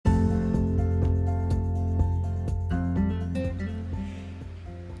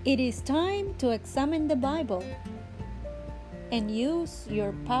It is time to examine the Bible and use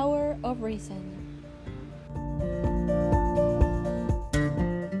your power of reason.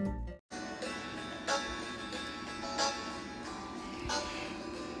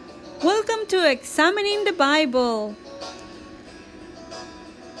 Welcome to Examining the Bible.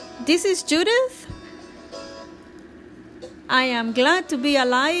 This is Judith. I am glad to be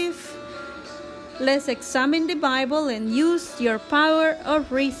alive. Let's examine the Bible and use your power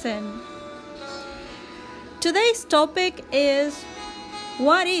of reason. Today's topic is,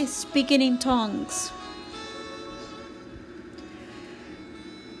 what is speaking in tongues?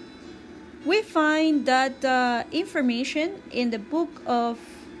 We find that information in the book of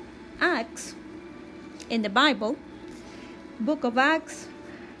Acts, in the Bible, book of Acts,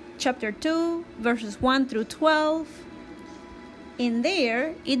 chapter 2, verses 1 through 12. In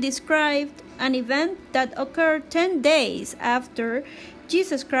there, it described an event that occurred 10 days after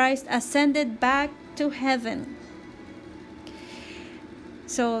Jesus Christ ascended back to heaven.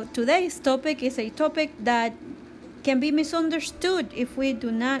 So today's topic is a topic that can be misunderstood if we do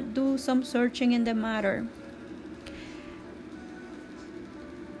not do some searching in the matter.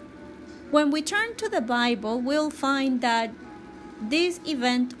 When we turn to the Bible, we'll find that this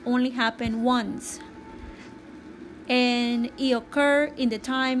event only happened once. And it occurred in the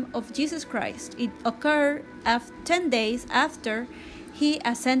time of Jesus Christ. It occurred 10 days after he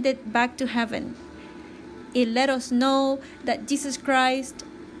ascended back to heaven. It let us know that Jesus Christ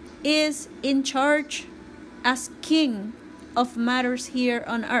is in charge as King of matters here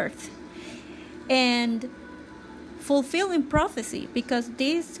on earth and fulfilling prophecy, because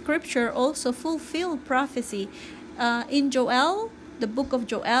this scripture also fulfilled prophecy. In Joel, the book of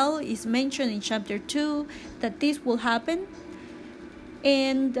Joel is mentioned in chapter 2 that this will happen.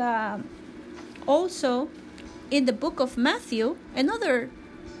 And also in the book of Matthew and other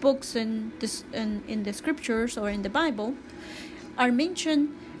books in the scriptures or in the Bible are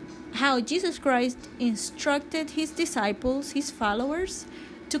mentioned how Jesus Christ instructed his disciples, his followers,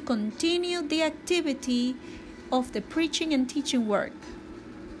 to continue the activity of the preaching and teaching work.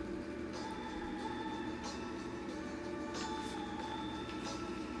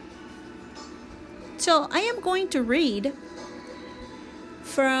 So I am going to read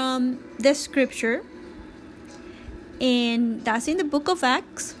from the scripture, and that's in the book of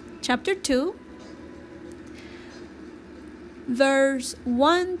Acts, chapter 2, verse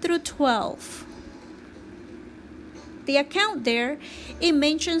 1 through 12. The account there, it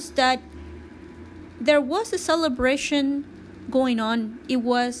mentions that there was a celebration going on. It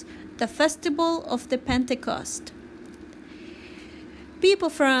was the festival of the Pentecost. People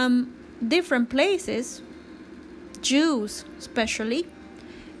from different places, Jews especially,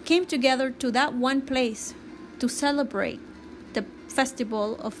 came together to that one place to celebrate the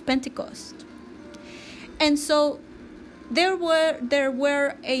festival of Pentecost. And so there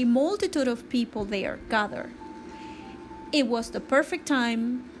were a multitude of people there gathered. It was the perfect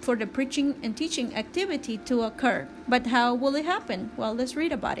time for the preaching and teaching activity to occur. But how will it happen? Well, let's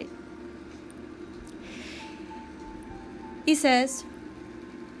read about it. It says,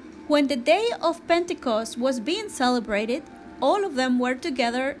 when the day of Pentecost was being celebrated, all of them were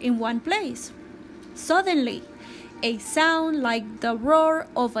together in one place. Suddenly, a sound like the roar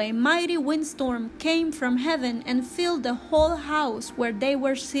of a mighty windstorm came from heaven and filled the whole house where they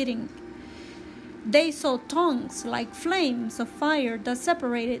were sitting. They saw tongues like flames of fire that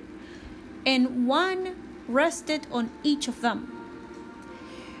separated, and one rested on each of them.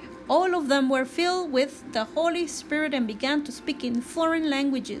 All of them were filled with the Holy Spirit and began to speak in foreign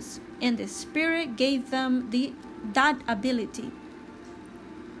languages, and the Spirit gave them that ability.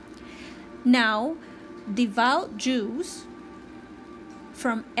 Now, devout Jews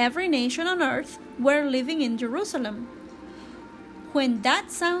from every nation on earth were living in Jerusalem. When that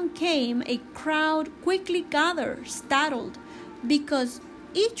sound came, a crowd quickly gathered, startled, because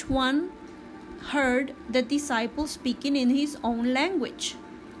each one heard the disciples speaking in his own language.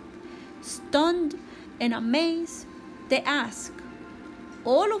 Stunned and amazed, they asked,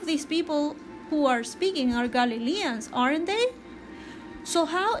 all of these people who are speaking are Galileans, aren't they? So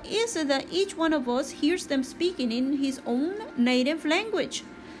how is it that each one of us hears them speaking in his own native language?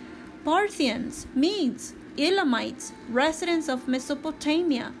 Parthians, Medes, Elamites, residents of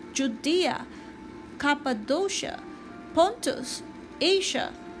Mesopotamia, Judea, Cappadocia, Pontus,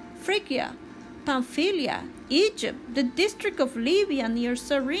 Asia, Phrygia, Pamphylia, Egypt, the district of Libya near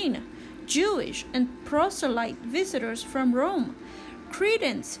Cyrene, Jewish and proselyte visitors from Rome,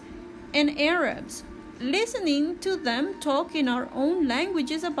 Cretans and Arabs, listening to them talk in our own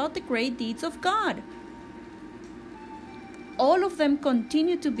languages about the great deeds of God. all of them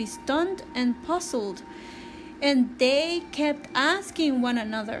continued to be stunned and puzzled, and they kept asking one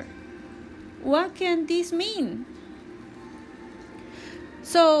another, "What can this mean?"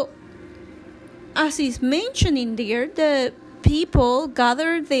 So, as is mentioned in there, the people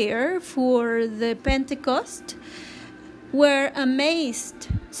gathered there for the Pentecost were amazed,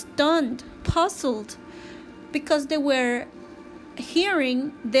 stunned, puzzled, because they were hearing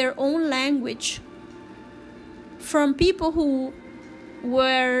their own language from people who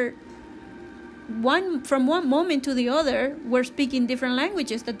were from one moment to the other were speaking different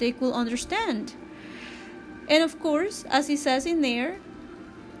languages that they could understand. And of course, as it says in there,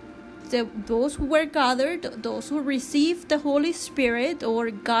 those who were gathered, those who received the Holy Spirit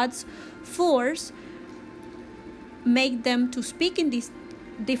or God's force, make them to speak in these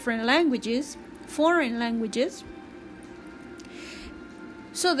different languages, foreign languages,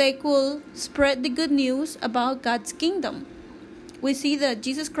 so they could spread the good news about God's kingdom. We see that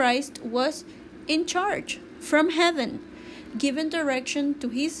Jesus Christ was in charge from heaven, giving direction to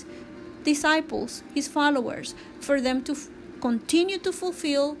his disciples, his followers, for them to continue to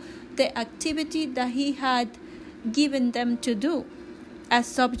fulfill the activity that he had given them to do as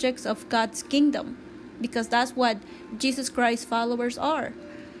subjects of God's kingdom, because that's what Jesus Christ's followers are.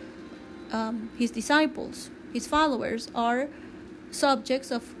 His disciples, his followers, are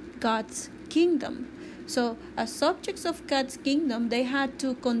subjects of God's kingdom. So as subjects of God's kingdom, they had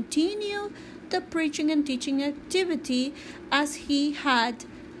to continue the preaching and teaching activity as he had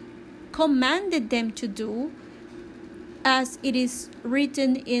commanded them to do, as it is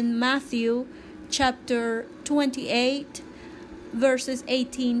written in Matthew chapter 28, verses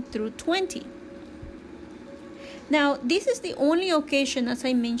 18 through 20. Now, this is the only occasion, as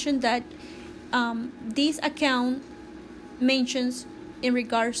I mentioned, that this account mentions in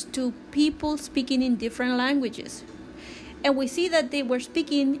regards to people speaking in different languages. And we see that they were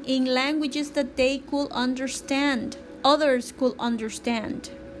speaking in languages that they could understand, others could understand,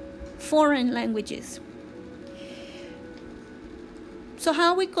 foreign languages. So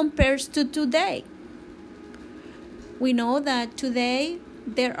how it compares to today? We know that today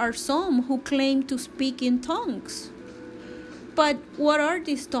there are some who claim to speak in tongues. But what are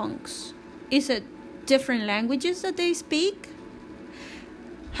these tongues? Is it different languages that they speak?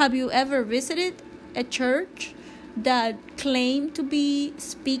 Have you ever visited a church that claimed to be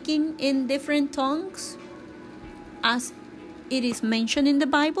speaking in different tongues as it is mentioned in the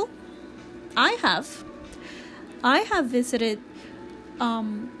Bible? I have visited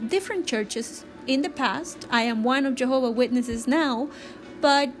different churches in the past. I am one of Jehovah's Witnesses now,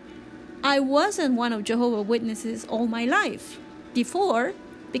 but I wasn't one of Jehovah's Witnesses all my life. Before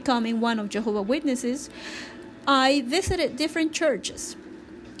becoming one of Jehovah's Witnesses, I visited different churches.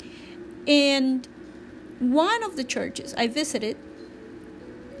 And one of the churches I visited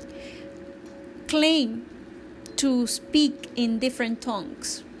claimed to speak in different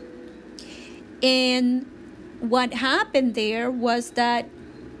tongues. And what happened there was that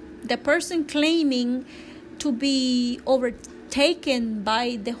the person claiming to be overtaken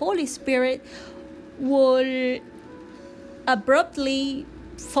by the Holy Spirit will abruptly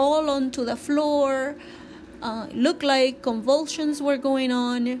fall onto the floor, look like convulsions were going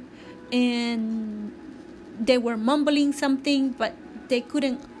on, and they were mumbling something, but they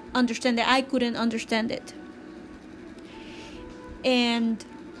couldn't understand it. I couldn't understand it. And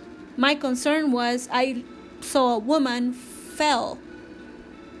my concern was, I saw a woman fell,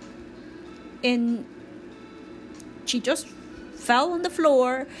 and she just fell on the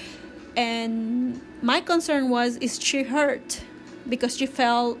floor, and my concern was, is she hurt? Because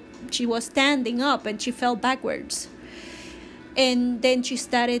she was standing up and she fell backwards. And then she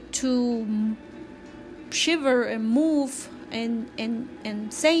started to shiver and move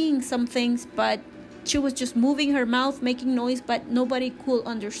and saying some things, but she was just moving her mouth, making noise, but nobody could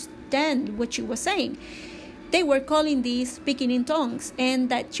understand what she was saying. They were calling this speaking in tongues, and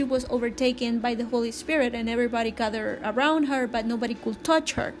that she was overtaken by the Holy Spirit, and everybody gathered around her, but nobody could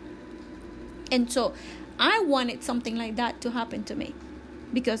touch her. And so I wanted something like that to happen to me,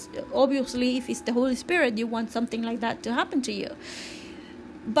 because obviously if it's the Holy Spirit, you want something like that to happen to you.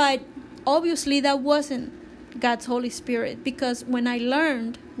 But obviously that wasn't God's Holy Spirit, because when I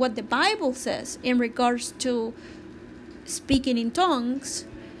learned what the Bible says in regards to speaking in tongues,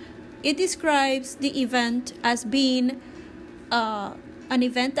 it describes the event as being an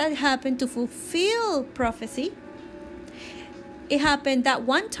event that happened to fulfill prophecy. It happened that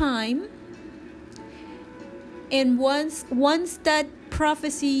one time, and once that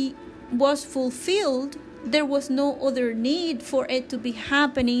prophecy was fulfilled, there was no other need for it to be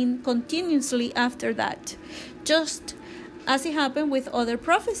happening continuously after that. Just as it happened with other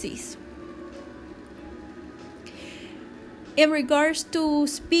prophecies. In regards to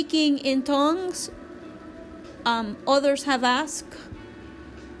speaking in tongues, others have asked.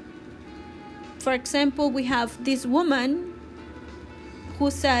 For example, we have this woman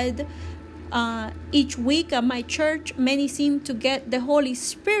who said, each week at my church, many seem to get the Holy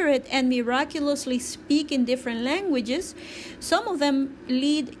Spirit and miraculously speak in different languages. Some of them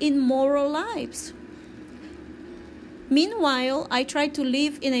lead immoral lives. Meanwhile, I try to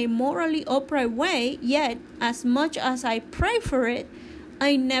live in a morally upright way, yet, as much as I pray for it,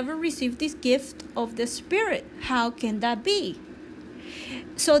 I never receive this gift of the Spirit. How can that be?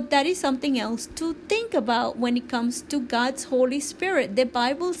 So that is something else to think about when it comes to God's Holy Spirit. The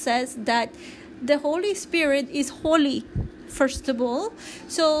Bible says that the Holy Spirit is holy, first of all.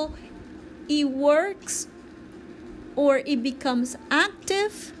 So it works, or it becomes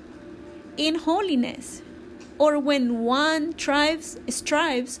active in holiness, or when one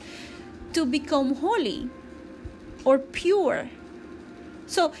strives to become holy or pure.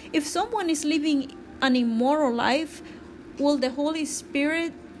 So if someone is living an immoral life, will the Holy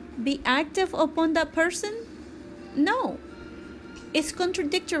Spirit be active upon that person? No. It's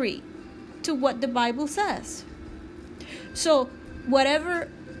contradictory to what the Bible says. So whatever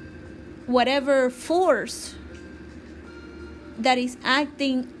force that is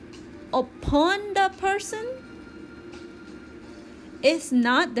acting upon that person is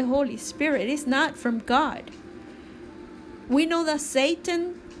not the Holy Spirit. It's not from God. We know that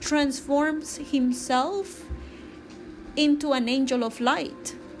Satan transforms himself into an angel of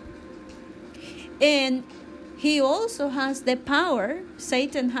light. And he also has the power,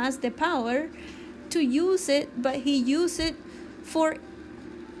 Satan has the power to use it, but he uses it for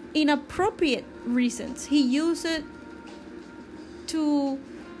inappropriate reasons. He uses it to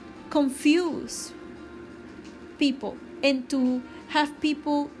confuse people and to have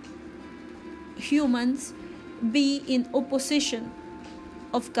people, humans, be in opposition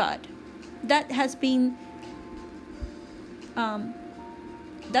of God. That has been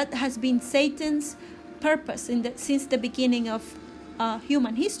Satan's purpose since the beginning of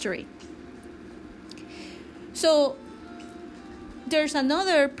human history. So there's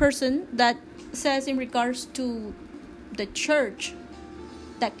another person that says, in regards to the church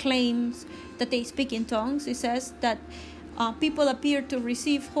that claims that they speak in tongues, it says that people appear to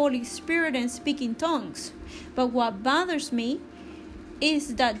receive Holy Spirit and speak in tongues. But what bothers me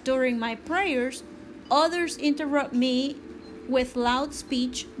is that during my prayers, others interrupt me with loud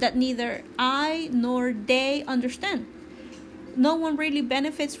speech that neither I nor they understand. No one really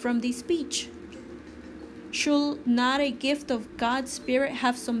benefits from this speech. Should not a gift of God's Spirit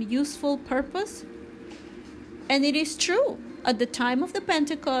have some useful purpose? And it is true, at the time of the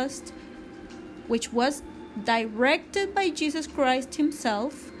Pentecost, which was directed by Jesus Christ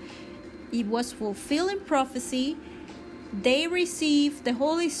himself, it was fulfilled in prophecy. They received the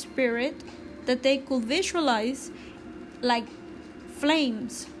Holy Spirit that they could visualize like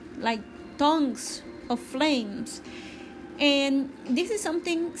flames, like tongues of flames. And this is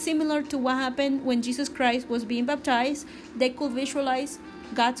something similar to what happened when Jesus Christ was being baptized. They could visualize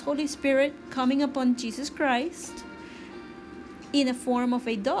God's Holy Spirit coming upon Jesus Christ in the form of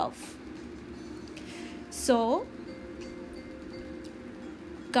a dove. So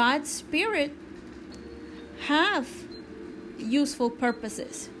God's Spirit have useful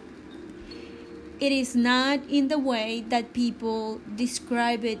purposes. It is not in the way that people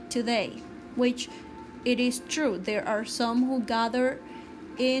describe it today, which it is true. There are some who gather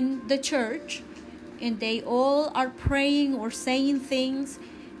in the church and they all are praying or saying things,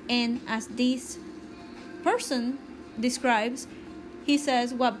 and as this person describes, he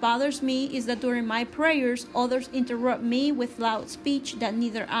says, what bothers me is that during my prayers, others interrupt me with loud speech that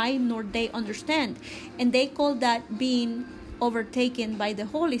neither I nor they understand. And they call that being overtaken by the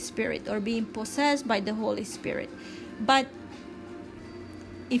Holy Spirit or being possessed by the Holy Spirit. But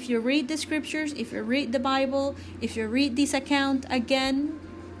if you read the scriptures, if you read the Bible, if you read this account again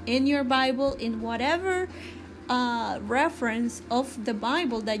in your Bible, in whatever reference of the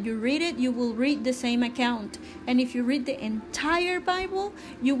Bible that you read it, you will read the same account. And if you read the entire Bible,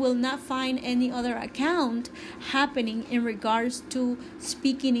 you will not find any other account happening in regards to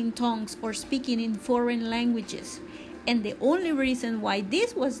speaking in tongues or speaking in foreign languages. And the only reason why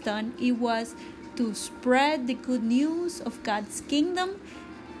this was done, it was to spread the good news of God's kingdom,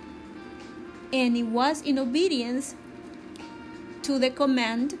 and it was in obedience to the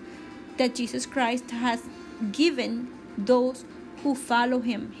command that Jesus Christ has given those who follow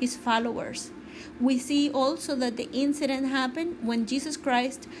him, his followers. We see also that the incident happened when Jesus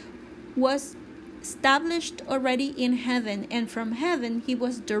Christ was established already in heaven, and from heaven he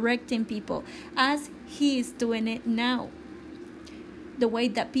was directing people as he is doing it now. The way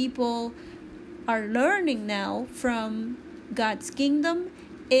that people are learning now from God's kingdom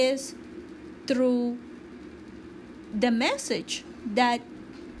is through the message that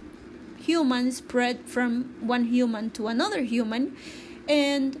humans spread from one human to another human.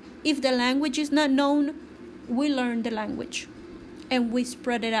 And if the language is not known, we learn the language and we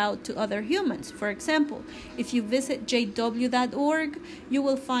spread it out to other humans. For example, if you visit jw.org, you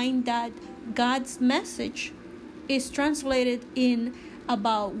will find that God's message is translated in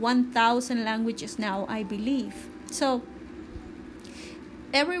about 1,000 languages now, I believe. So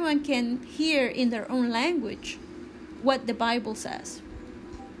everyone can hear in their own language what the Bible says.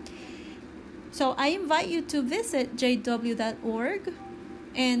 So I invite you to visit jw.org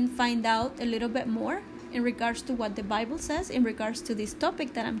and find out a little bit more in regards to what the Bible says in regards to this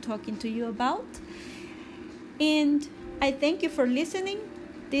topic that I'm talking to you about. And I thank you for listening.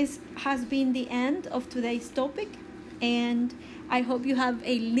 This has been the end of today's topic, and I hope you have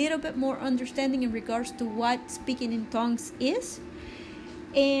a little bit more understanding in regards to what speaking in tongues is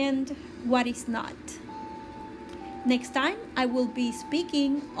and what is not. Next time, I will be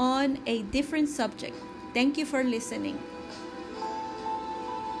speaking on a different subject. Thank you for listening.